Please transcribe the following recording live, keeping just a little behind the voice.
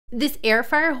This air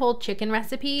fryer whole chicken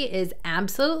recipe is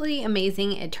absolutely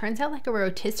amazing. It turns out like a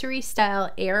rotisserie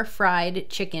style air fried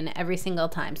chicken every single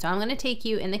time. So I'm going to take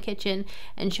you in the kitchen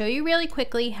and show you really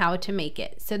quickly how to make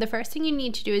it. So the first thing you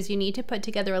need to do is you need to put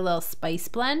together a little spice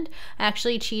blend. I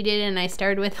actually cheated and I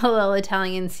started with a little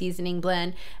Italian seasoning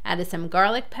blend. Added some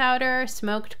garlic powder,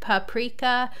 smoked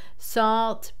paprika,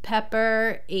 salt,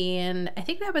 pepper, and I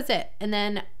think that was it. And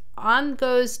then on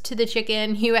goes to the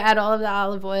chicken. You add all of the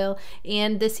olive oil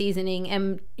and the seasoning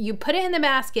and you put it in the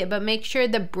basket, but make sure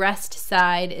the breast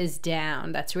side is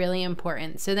down. That's really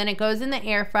important. So then it goes in the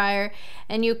air fryer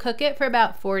and you cook it for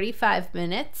about 45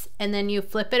 minutes and then you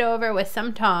flip it over with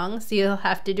some tongs. You'll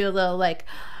have to do a little like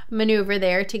maneuver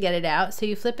there to get it out. So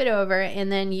you flip it over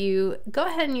and then you go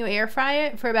ahead and you air fry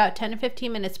it for about 10 to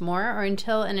 15 minutes more, or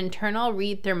until an internal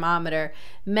read thermometer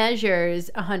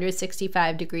measures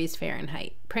 165 degrees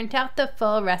Fahrenheit. Print out the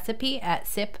full recipe at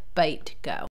SipBiteGo.